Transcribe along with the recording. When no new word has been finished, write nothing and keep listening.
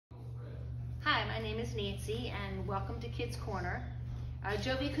Hi, my name is Nancy and welcome to Kidz Korner.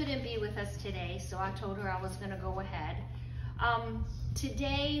 Jovi couldn't be with us today, so I told her I was going to go ahead.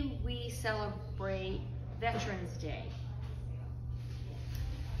 Today we celebrate Veterans Day.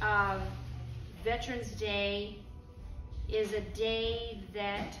 Veterans Day is a day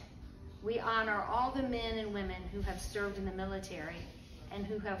that we honor all the men and women who have served in the military and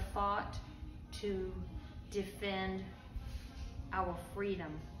who have fought to defend our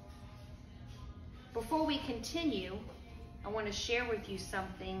freedom. Before we continue, I want to share with you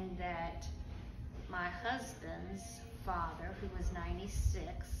something that my husband's father, who was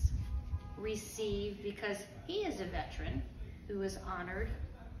 96, received because he is a veteran who was honored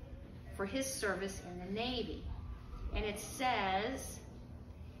for his service in the Navy. And it says,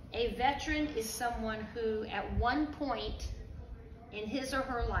 a veteran is someone who at one point in his or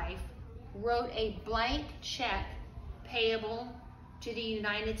her life wrote a blank check payable to the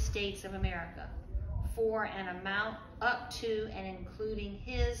United States of America for an amount up to and including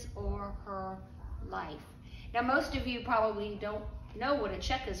his or her life. Now, most of you probably don't know what a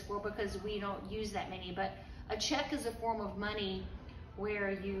check is for because we don't use that many, but a check is a form of money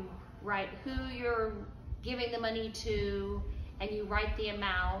where you write who you're giving the money to and you write the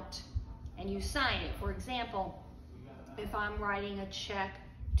amount and you sign it. For example, if I'm writing a check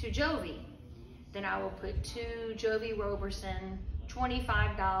to Jovi, then I will put to Jovi Roberson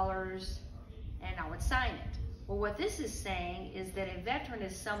 $25 and I would sign it. Well, what this is saying is that a veteran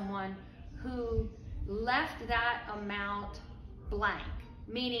is someone who left that amount blank,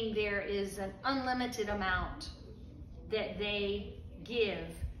 meaning there is an unlimited amount that they give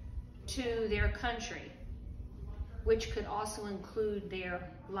to their country, which could also include their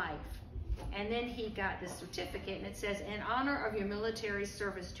life. And then he got this certificate, and it says, in honor of your military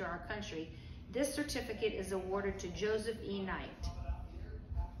service to our country, this certificate is awarded to Joseph E. Knight.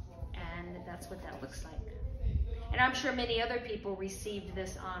 And that's what that looks like. And I'm sure many other people received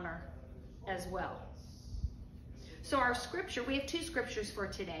this honor as well. So our scripture, we have two scriptures for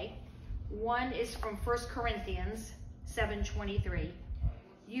today. One is from 1 Corinthians 7:23.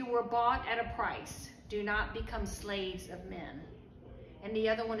 You were bought at a price. Do not become slaves of men. And the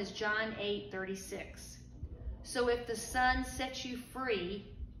other one is John 8:36. So if the Son sets you free,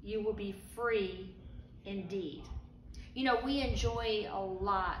 you will be free indeed. You know, we enjoy a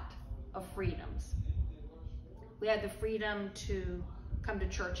lot of freedoms. We have the freedom to come to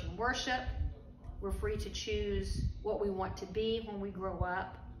church and worship. We're free to choose what we want to be when we grow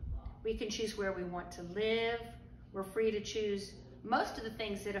up. We can choose where we want to live. We're free to choose most of the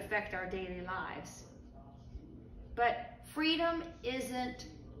things that affect our daily lives. But freedom isn't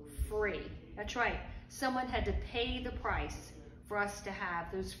free. That's right. Someone had to pay the price for us to have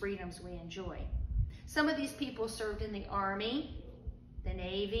those freedoms we enjoy. Some of these people served in the Army, the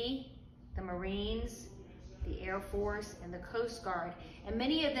Navy, the Marines, the Air Force, and the Coast Guard, and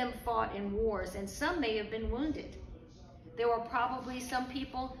many of them fought in wars, and some may have been wounded. There were probably some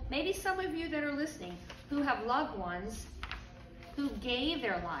people, maybe some of you that are listening, who have loved ones who gave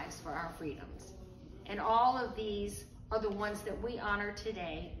their lives for our freedoms. And all of these are the ones that we honor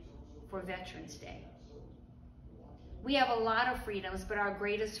today for Veterans Day. We have a lot of freedoms, but our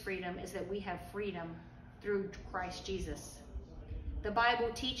greatest freedom is that we have freedom through Christ Jesus. The Bible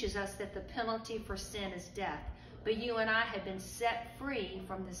teaches us that the penalty for sin is death, but you and I have been set free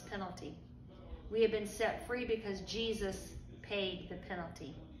from this penalty. We have been set free because Jesus paid the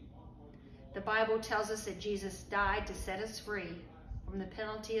penalty. The Bible tells us that Jesus died to set us free from the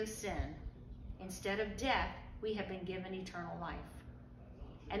penalty of sin. Instead of death, we have been given eternal life.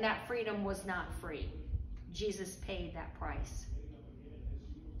 And that freedom was not free. Jesus paid that price.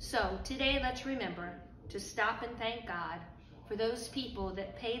 So today, let's remember to stop and thank God for those people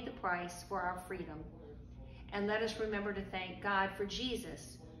that paid the price for our freedom. And let us remember to thank God for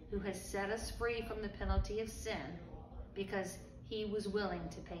Jesus, who has set us free from the penalty of sin because he was willing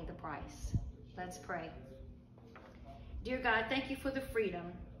to pay the price. Let's pray. Dear God, thank you for the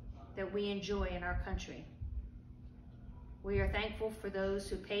freedom that we enjoy in our country. We are thankful for those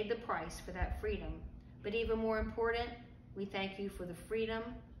who paid the price for that freedom. But even more important, we thank you for the freedom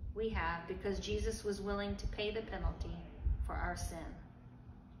we have because Jesus was willing to pay the penalty for our sin.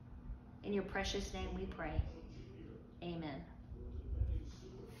 In your precious name we pray. Amen.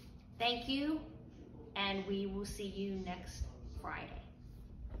 Thank you, and we will see you next Friday.